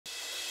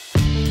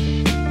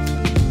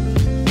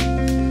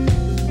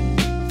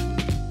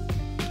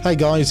Hey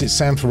guys, it's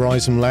Sam for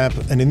Rizom-Lab,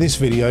 and in this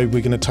video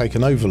we're going to take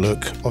an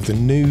overlook of the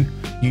new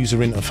user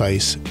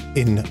interface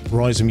in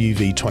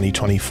RizomUV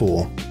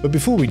 2024. But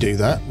before we do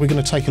that, we're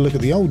going to take a look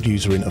at the old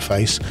user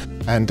interface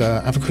and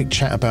have a quick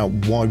chat about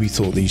why we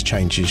thought these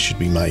changes should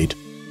be made.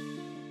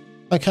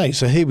 Okay,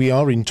 so here we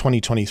are in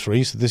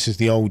 2023, so this is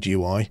the old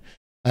UI,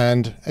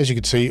 and as you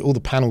can see, all the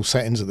panel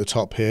settings at the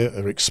top here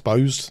are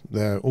exposed.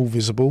 They're all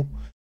visible,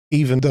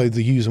 even though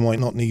the user might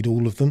not need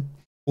all of them.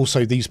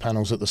 Also, these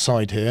panels at the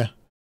side here,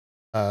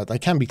 they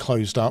can be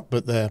closed up,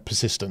 but they're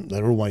persistent.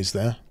 They're always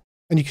there.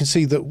 And you can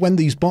see that when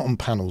these bottom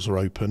panels are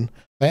open,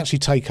 they actually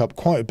take up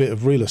quite a bit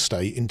of real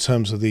estate in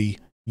terms of the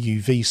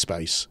UV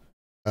space,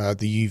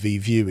 the UV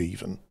view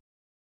even.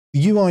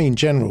 The UI in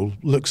general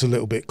looks a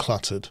little bit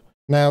cluttered.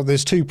 Now,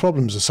 there's two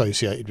problems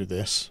associated with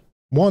this.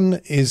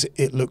 One is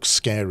it looks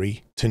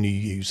scary to new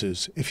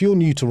users. If you're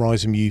new to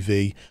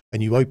RizomUV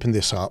and you open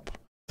this up,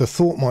 the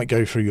thought might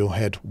go through your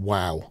head,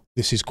 wow,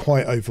 this is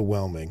quite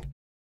overwhelming.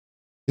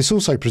 This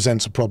also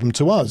presents a problem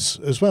to us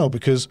as well,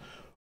 because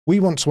we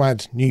want to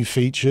add new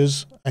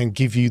features and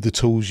give you the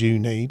tools you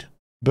need,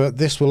 but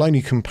this will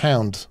only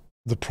compound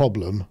the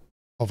problem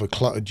of a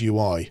cluttered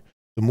UI.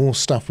 The more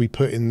stuff we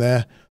put in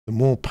there, the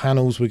more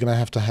panels we're going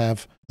to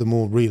have, the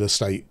more real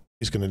estate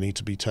is going to need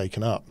to be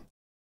taken up.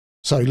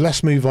 So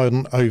let's move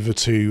on over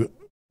to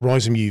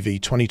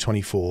RizomUV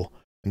 2024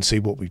 and see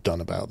what we've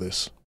done about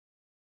this.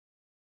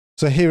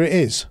 So here it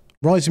is,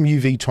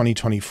 RizomUV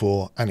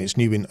 2024 and its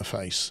new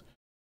interface.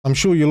 I'm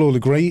sure you'll all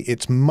agree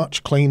it's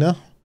much cleaner,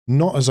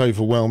 not as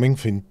overwhelming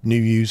for new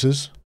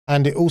users,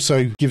 and it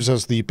also gives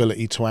us the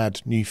ability to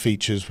add new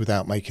features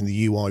without making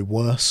the UI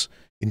worse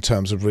in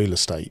terms of real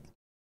estate.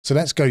 So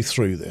let's go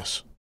through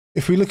this.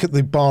 If we look at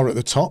the bar at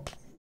the top,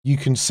 you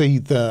can see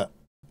that,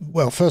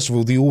 well, first of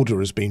all, the order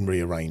has been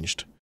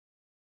rearranged.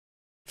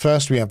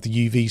 First, we have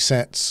the UV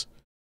sets.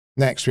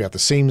 Next, we have the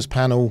seams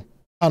panel,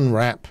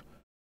 unwrap,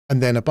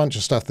 and then a bunch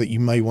of stuff that you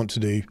may want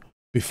to do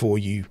before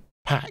you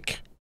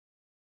pack.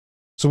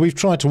 So we've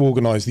tried to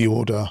organize the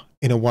order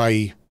in a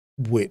way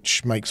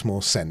which makes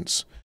more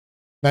sense.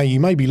 Now, you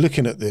may be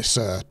looking at this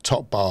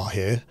top bar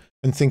here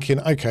and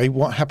thinking, okay,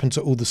 what happened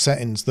to all the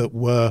settings that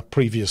were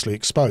previously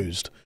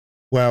exposed?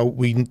 Well,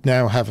 we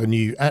now have a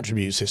new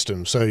attribute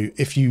system. So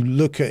if you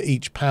look at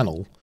each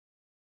panel,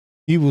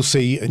 you will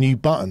see a new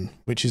button,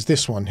 which is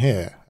this one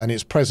here, and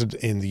it's present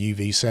in the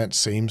UV set,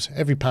 seams,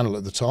 every panel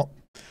at the top.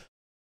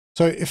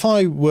 So if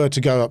I were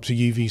to go up to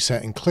UV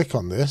set and click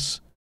on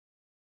this,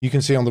 you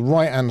can see on the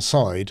right hand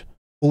side,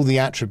 all the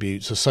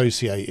attributes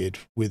associated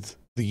with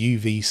the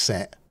UV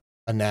set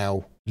are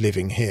now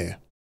living here.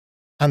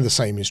 And the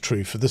same is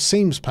true for the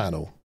seams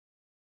panel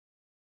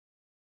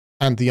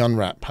and the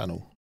unwrap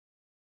panel.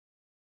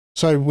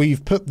 So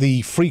we've put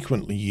the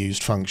frequently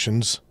used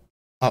functions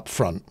up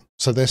front.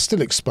 So they're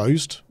still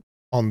exposed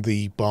on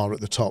the bar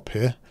at the top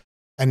here,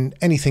 and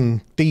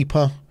anything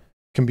deeper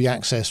can be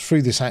accessed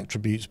through this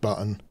attributes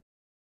button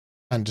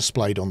and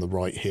displayed on the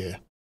right here.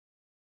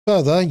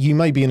 Further, you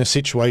may be in a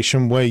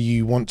situation where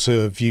you want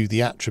to view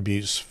the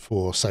attributes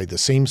for, say, the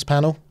seams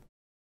panel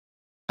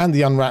and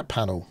the unwrap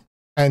panel,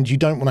 and you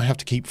don't want to have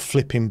to keep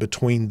flipping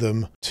between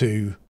them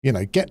to,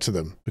 get to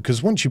them,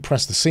 because once you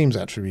press the seams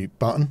attribute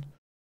button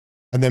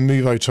and then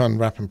move over to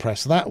unwrap and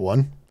press that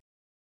one,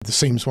 the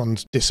seams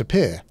ones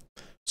disappear.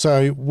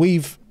 So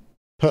we've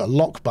put a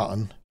lock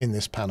button in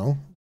this panel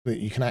that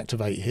you can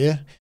activate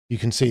here. You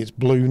can see it's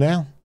blue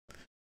now.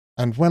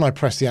 And when I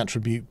press the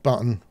attribute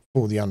button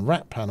for the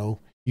unwrap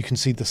panel, you can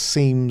see the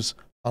seams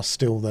are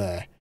still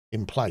there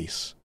in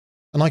place.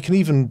 And I can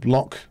even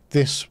lock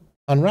this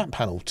unwrap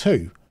panel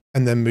too,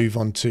 and then move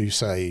on to,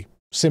 say,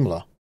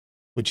 similar,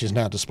 which is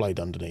now displayed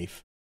underneath.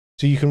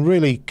 So you can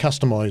really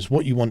customize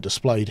what you want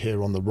displayed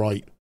here on the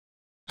right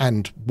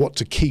and what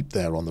to keep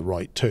there on the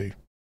right too.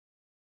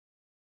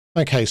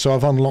 Okay, so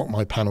I've unlocked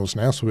my panels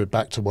now, so we're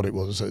back to what it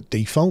was at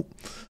default,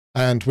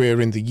 and we're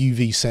in the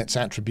UV sets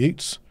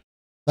attributes.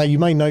 Now, you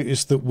may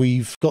notice that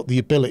we've got the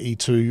ability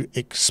to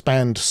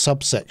expand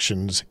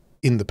subsections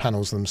in the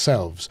panels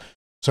themselves.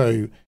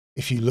 So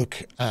if you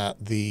look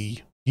at the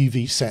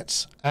UV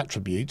sets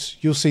attributes,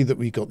 you'll see that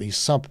we've got these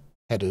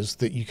subheaders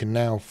that you can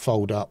now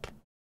fold up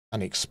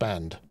and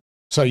expand.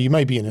 So you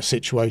may be in a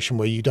situation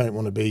where you don't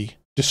want to be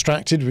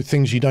distracted with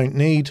things you don't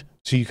need,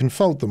 so you can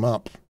fold them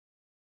up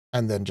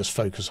and then just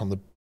focus on the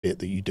bit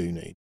that you do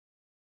need.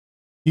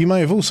 You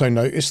may have also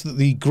noticed that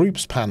the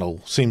groups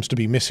panel seems to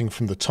be missing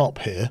from the top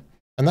here,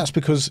 and that's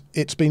because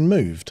it's been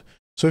moved.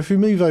 So if we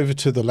move over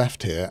to the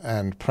left here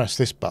and press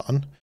this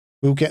button,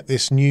 we'll get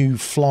this new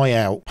fly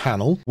out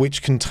panel,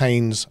 which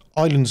contains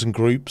islands and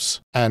groups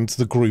and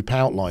the group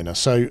outliner.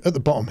 So at the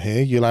bottom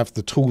here, you'll have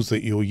the tools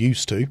that you're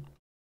used to,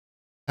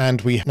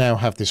 and we now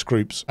have this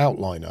group's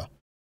outliner.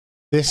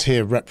 This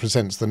here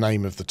represents the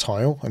name of the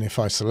tile, and if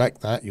I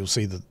select that, you'll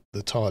see that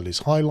the tile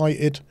is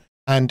highlighted,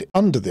 and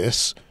under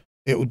this,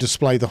 it will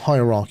display the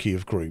hierarchy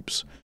of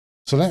groups.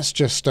 So let's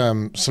just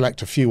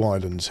select a few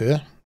islands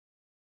here.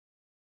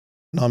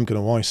 And I'm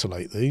going to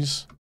isolate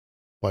these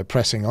by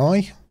pressing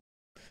I.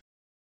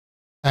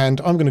 And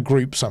I'm going to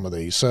group some of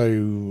these.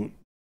 So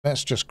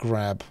let's just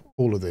grab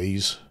all of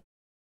these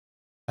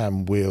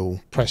and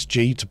we'll press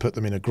G to put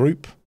them in a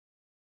group.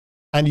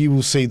 And you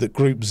will see that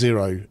group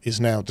 0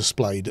 is now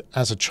displayed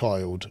as a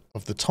child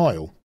of the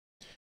tile.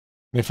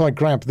 And if I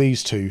grab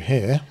these two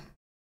here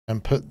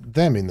and put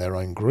them in their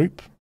own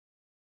group,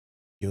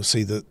 you'll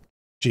see that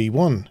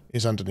G1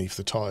 is underneath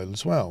the tile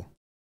as well.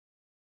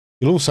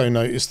 You'll also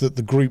notice that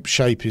the group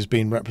shape is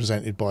being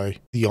represented by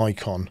the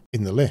icon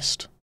in the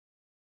list.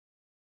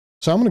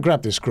 So I'm going to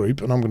grab this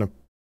group and I'm going to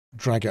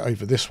drag it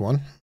over this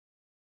one.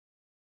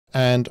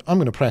 And I'm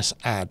going to press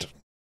Add.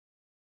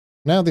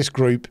 Now this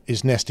group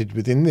is nested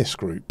within this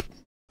group.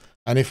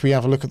 And if we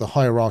have a look at the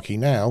hierarchy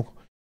now,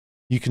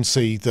 you can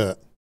see that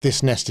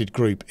this nested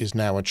group is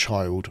now a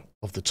child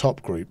of the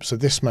top group. So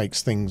this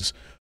makes things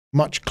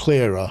much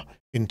clearer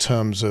in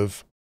terms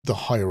of the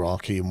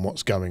hierarchy and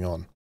what's going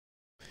on.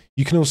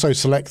 You can also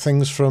select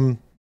things from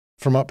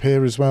up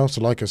here as well.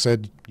 So like I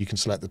said, you can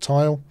select the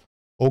tile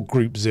or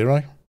group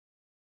 0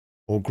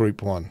 or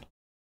group 1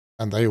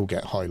 and they all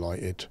get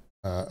highlighted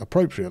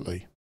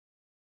appropriately.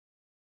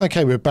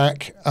 Okay, we're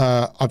back.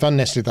 I've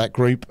unnested that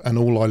group and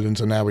all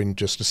islands are now in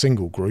just a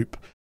single group.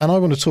 And I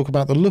want to talk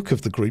about the look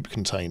of the group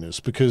containers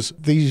because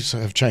these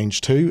have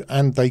changed too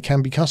and they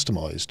can be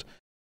customized.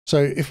 So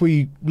if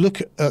we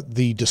look at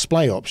the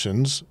display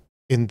options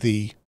in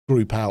the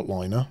group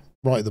outliner,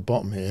 right at the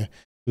bottom here,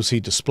 you'll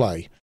see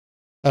display.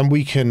 And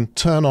we can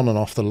turn on and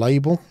off the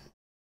label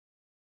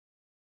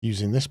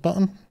using this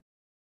button.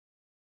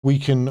 We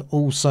can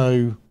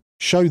also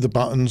show the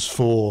buttons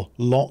for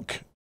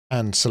lock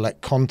and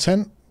select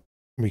content.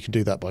 We can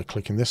do that by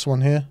clicking this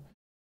one here.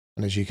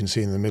 And as you can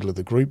see in the middle of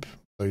the group,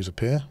 those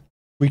appear.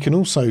 We can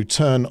also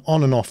turn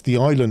on and off the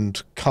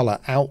island color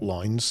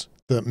outlines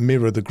that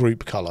mirror the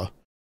group color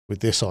with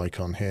this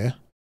icon here.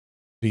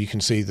 So you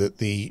can see that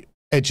the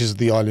edges of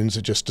the islands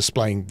are just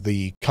displaying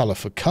the color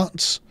for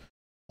cuts.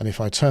 And if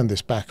I turn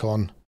this back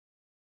on,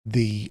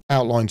 the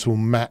outlines will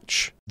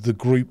match the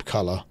group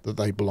color that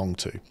they belong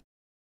to.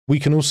 We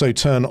can also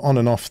turn on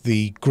and off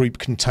the group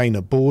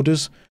container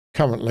borders.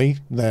 Currently,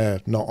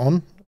 they're not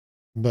on,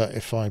 but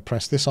if I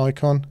press this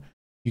icon,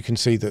 you can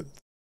see that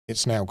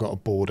it's now got a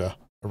border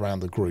around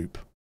the group.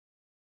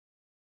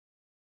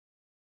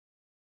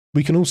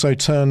 We can also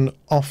turn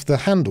off the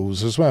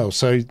handles as well.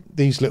 So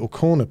these little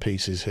corner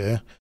pieces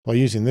here, by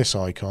using this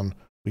icon,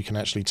 we can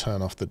actually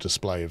turn off the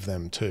display of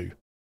them too.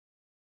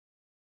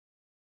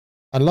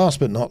 And last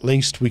but not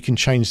least, we can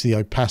change the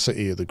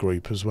opacity of the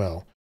group as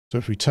well. So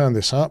if we turn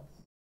this up,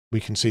 we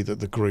can see that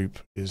the group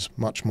is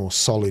much more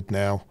solid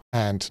now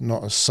and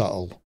not as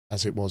subtle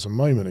as it was a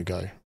moment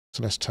ago.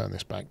 So let's turn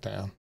this back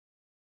down.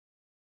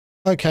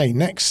 Okay,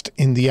 next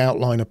in the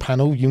outliner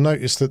panel, you'll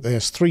notice that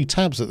there's 3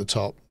 tabs at the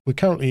top. We're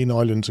currently in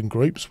islands and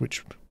groups,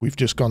 which we've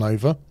just gone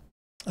over.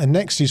 And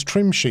next is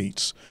trim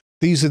sheets.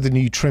 These are the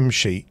new trim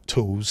sheet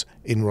tools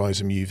in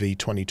RizomUV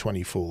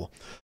 2024.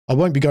 I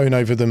won't be going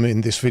over them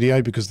in this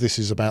video because this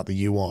is about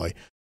the UI.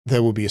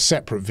 There will be a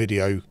separate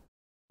video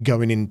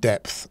going in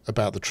depth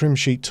about the trim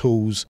sheet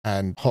tools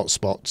and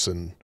hotspots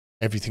and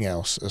everything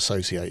else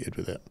associated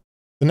with it.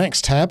 The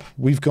next tab,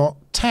 we've got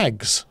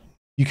tags.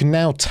 You can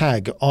now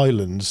tag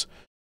islands.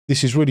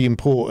 This is really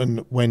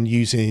important when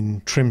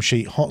using trim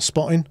sheet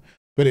hotspotting,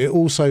 but it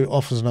also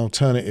offers an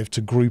alternative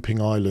to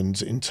grouping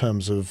islands in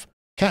terms of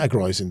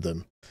categorizing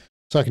them.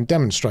 So I can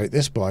demonstrate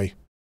this by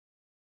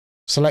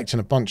selecting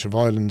a bunch of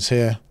islands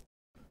here,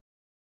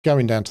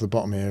 going down to the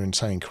bottom here and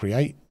saying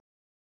create,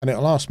 and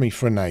it'll ask me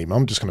for a name.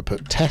 I'm just going to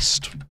put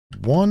test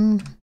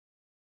 1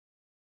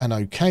 and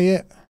OK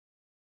it.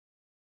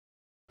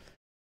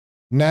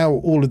 Now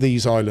all of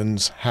these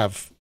islands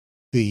have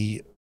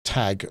the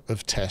tag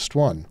of test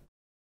 1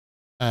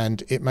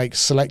 and it makes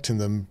selecting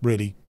them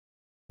really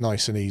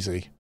nice and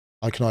easy.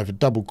 I can either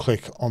double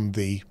click on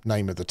the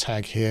name of the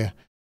tag here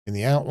in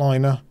the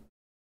outliner,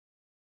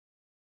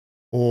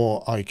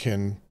 or I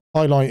can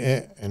highlight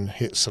it and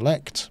hit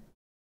select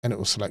and it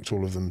will select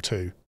all of them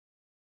too.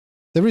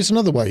 There is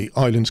another way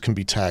islands can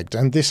be tagged,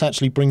 and this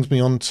actually brings me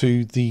on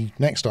to the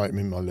next item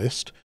in my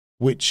list,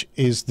 which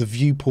is the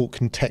Viewport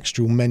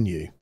Contextual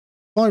Menu.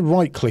 If I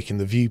right click in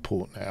the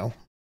viewport now,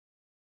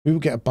 we will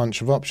get a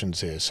bunch of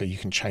options here. So you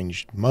can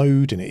change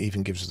mode and it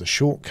even gives us the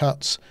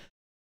shortcuts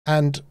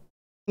and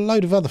a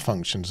load of other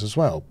functions as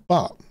well.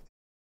 But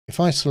if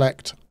I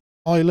select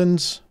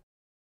islands,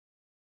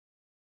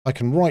 I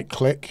can right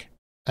click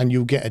and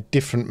you'll get a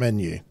different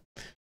menu.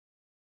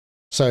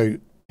 So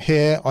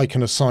here I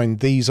can assign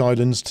these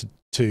islands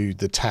to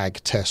the tag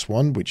test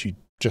 1, which you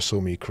just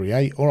saw me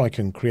create, or I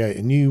can create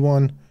a new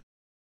one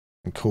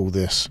and call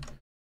this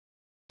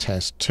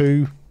test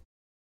 2.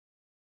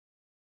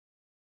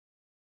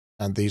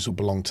 And these will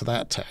belong to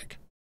that tag.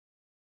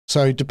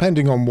 So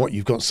depending on what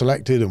you've got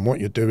selected and what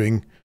you're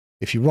doing,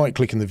 if you right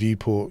click in the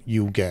viewport,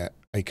 you'll get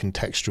a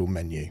contextual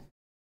menu.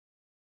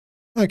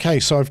 Okay,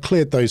 so I've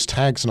cleared those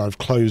tags and I've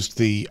closed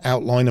the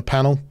outliner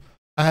panel.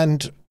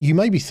 And you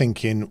may be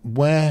thinking,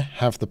 where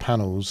have the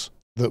panels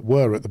that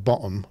were at the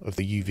bottom of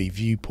the UV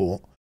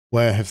viewport,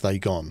 where have they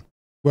gone?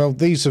 Well,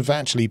 these have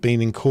actually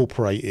been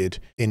incorporated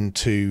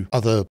into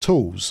other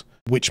tools,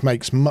 which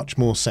makes much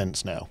more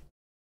sense now.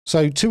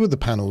 So two of the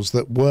panels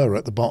that were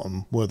at the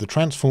bottom were the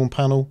transform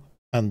panel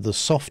and the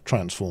soft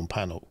transform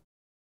panel.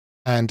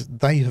 And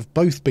they have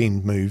both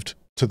been moved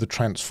to the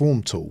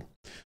transform tool.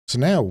 So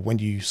now when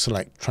you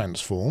select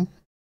transform,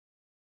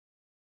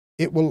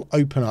 it will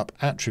open up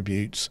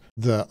attributes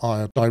that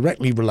are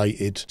directly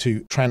related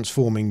to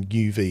transforming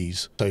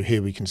UVs. So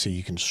here we can see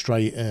you can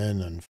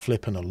straighten and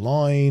flip and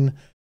align,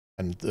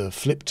 and the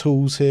flip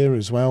tools here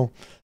as well.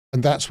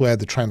 And that's where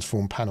the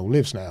transform panel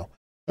lives now.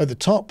 At the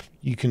top,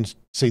 you can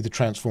see the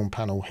transform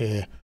panel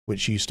here,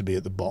 which used to be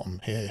at the bottom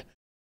here.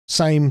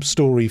 Same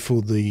story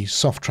for the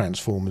soft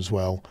transform as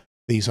well.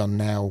 These are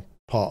now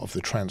part of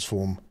the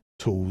transform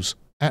tools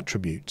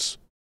attributes.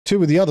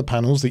 Two of the other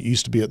panels that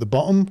used to be at the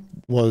bottom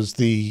was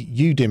the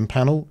UDIM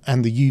panel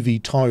and the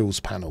UV tiles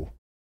panel.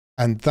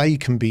 And they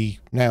can be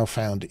now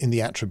found in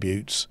the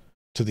attributes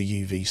to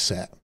the UV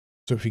set.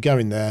 So if we go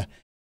in there,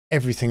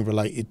 everything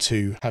related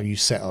to how you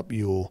set up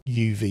your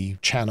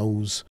UV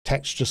channels,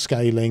 texture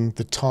scaling,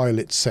 the tile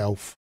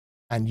itself,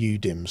 and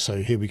UDIM. So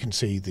here we can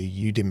see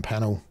the UDIM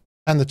panel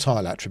and the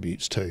tile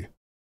attributes too.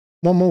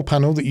 One more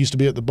panel that used to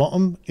be at the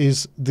bottom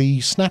is the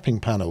snapping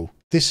panel.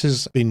 This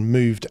has been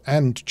moved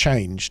and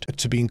changed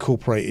to be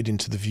incorporated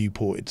into the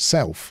viewport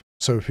itself.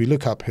 So if we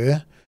look up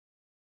here,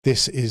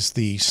 this is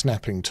the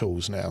snapping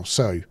tools now.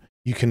 So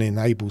you can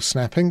enable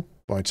snapping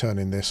by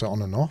turning this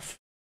on and off.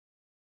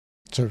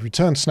 So if we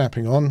turn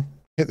snapping on,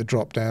 hit the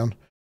drop down,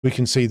 we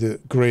can see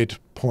that grid,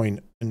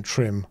 point and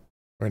trim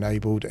are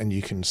enabled, and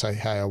you can say,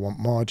 hey, I want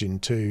margin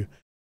 2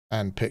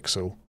 and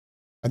pixel.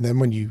 And then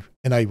when you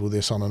enable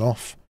this on and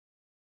off,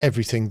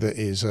 everything that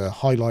is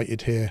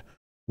highlighted here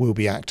will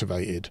be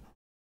activated,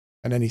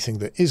 and anything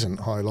that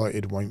isn't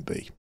highlighted won't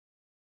be.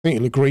 I think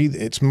you'll agree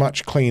that it's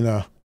much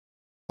cleaner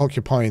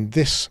occupying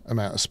this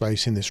amount of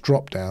space in this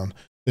drop down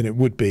than it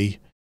would be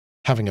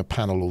having a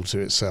panel all to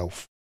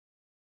itself.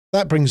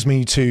 That brings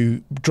me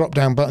to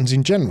drop-down buttons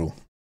in general.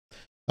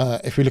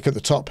 If we look at the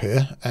top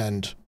here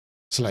and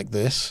select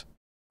this,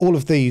 all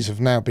of these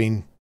have now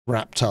been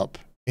wrapped up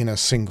in a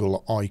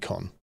single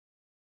icon.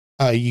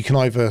 You can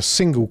either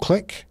single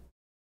click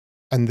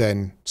and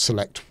then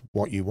select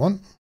what you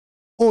want,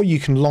 or you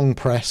can long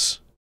press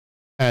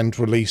and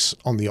release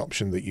on the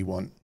option that you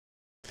want.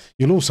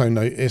 You'll also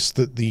notice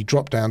that the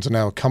drop-downs are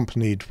now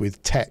accompanied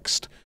with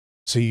text,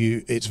 so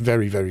it's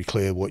very, very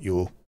clear what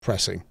you're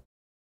pressing.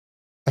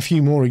 A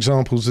few more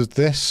examples of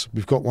this.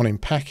 We've got one in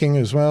packing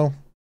as well.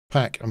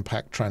 Pack and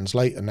pack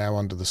translate are now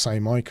under the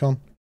same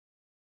icon.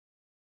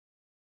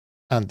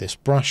 And this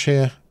brush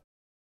here,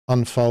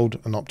 unfold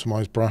and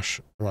optimize brush,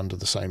 are under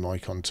the same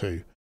icon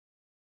too.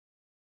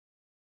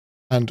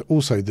 And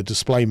also the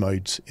display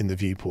modes in the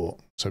viewport.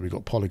 So we've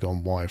got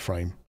polygon,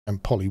 wireframe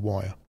and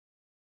polywire.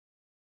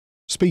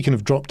 Speaking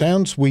of drop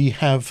downs, we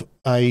have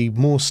a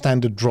more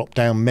standard drop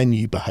down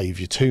menu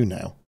behavior too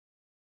now.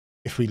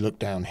 If we look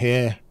down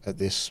here at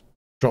this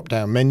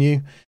drop-down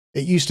menu,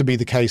 it used to be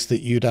the case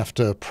that you'd have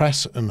to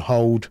press and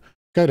hold,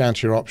 go down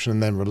to your option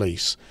and then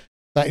release.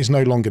 That is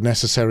no longer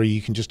necessary.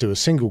 You can just do a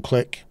single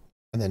click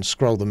and then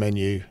scroll the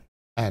menu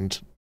and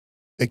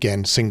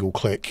again single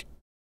click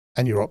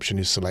and your option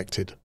is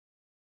selected.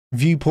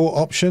 Viewport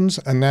options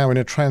are now in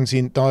a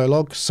transient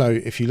dialog. So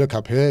if you look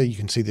up here, you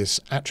can see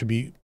this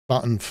attribute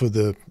button for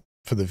the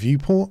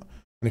viewport.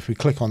 And if we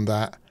click on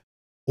that,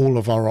 all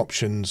of our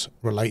options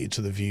related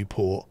to the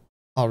viewport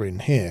are in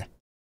here.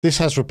 This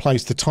has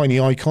replaced the tiny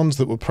icons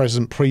that were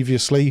present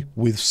previously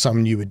with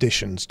some new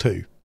additions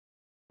too.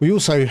 We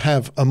also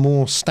have a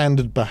more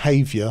standard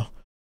behavior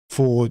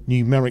for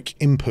numeric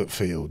input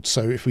fields.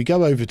 So if we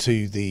go over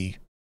to the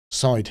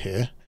side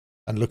here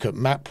and look at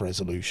map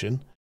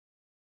resolution,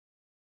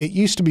 it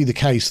used to be the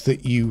case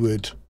that you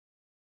would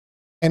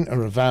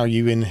enter a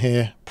value in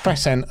here,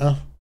 press enter,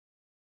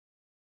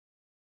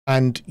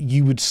 and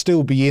you would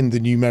still be in the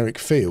numeric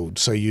field.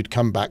 So you'd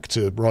come back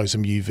to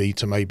RizomUV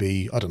to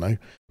maybe, I don't know,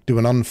 do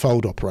an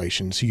unfold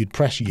operation. So you'd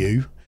press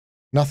U,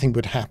 nothing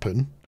would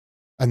happen,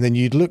 and then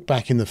you'd look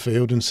back in the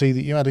field and see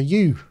that you had a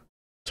U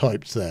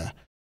typed there.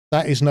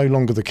 That is no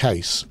longer the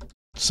case.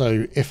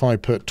 So if I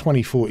put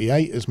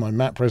 2048 as my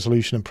map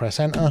resolution and press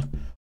enter,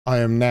 I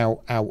am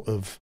now out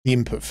of the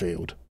input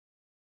field.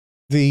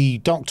 The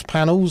docked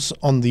panels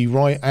on the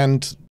right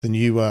and the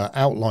new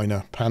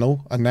outliner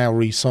panel are now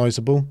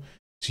resizable,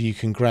 so you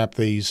can grab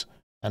these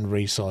and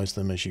resize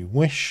them as you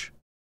wish.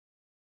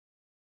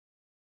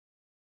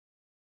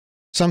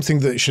 Something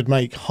that should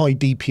make high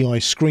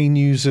DPI screen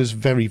users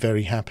very,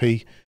 very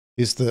happy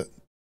is that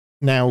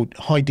now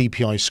high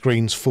DPI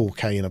screens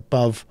 4K and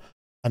above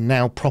are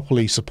now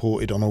properly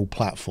supported on all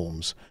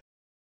platforms.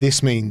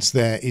 This means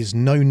there is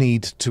no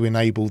need to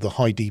enable the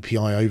high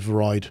DPI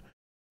override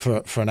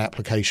for an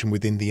application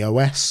within the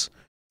OS,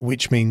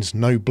 which means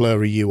no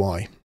blurry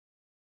UI.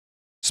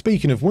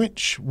 Speaking of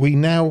which, we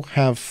now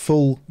have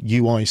full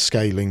UI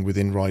scaling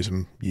within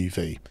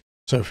RizomUV.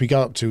 So if we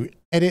go up to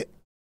Edit,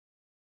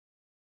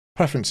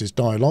 Preferences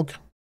dialog,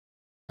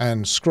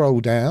 and scroll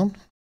down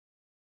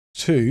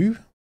to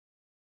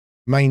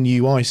main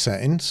UI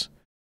settings,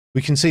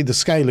 we can see the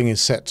scaling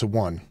is set to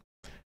 1.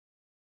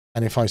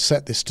 And if I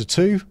set this to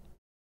 2,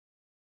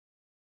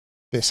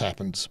 this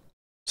happens.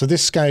 So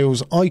this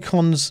scales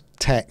icons,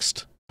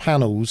 text,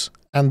 panels,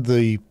 and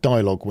the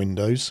dialog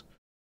windows.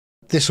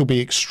 This will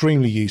be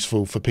extremely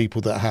useful for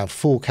people that have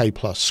 4K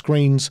plus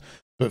screens,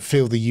 but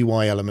feel the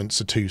UI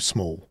elements are too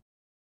small.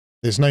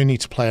 There's no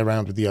need to play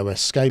around with the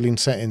OS scaling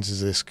settings,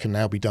 as this can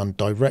now be done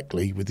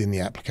directly within the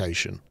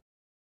application.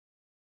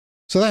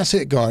 So that's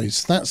it,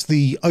 guys. That's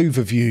the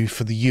overview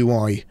for the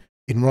UI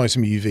in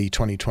RizomUV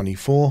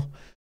 2024.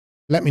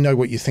 Let me know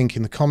what you think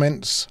in the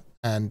comments,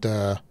 and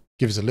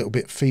give us a little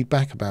bit of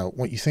feedback about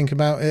what you think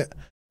about it,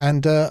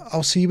 and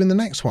I'll see you in the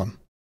next one.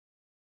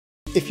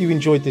 If you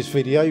enjoyed this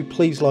video,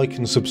 please like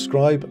and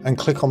subscribe, and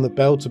click on the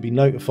bell to be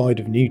notified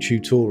of new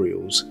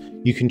tutorials.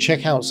 You can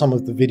check out some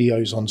of the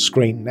videos on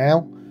screen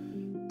now,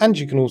 and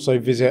you can also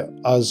visit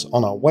us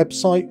on our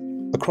website,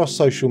 across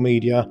social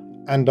media,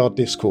 and our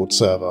Discord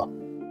server.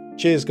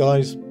 Cheers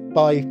guys,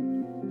 bye.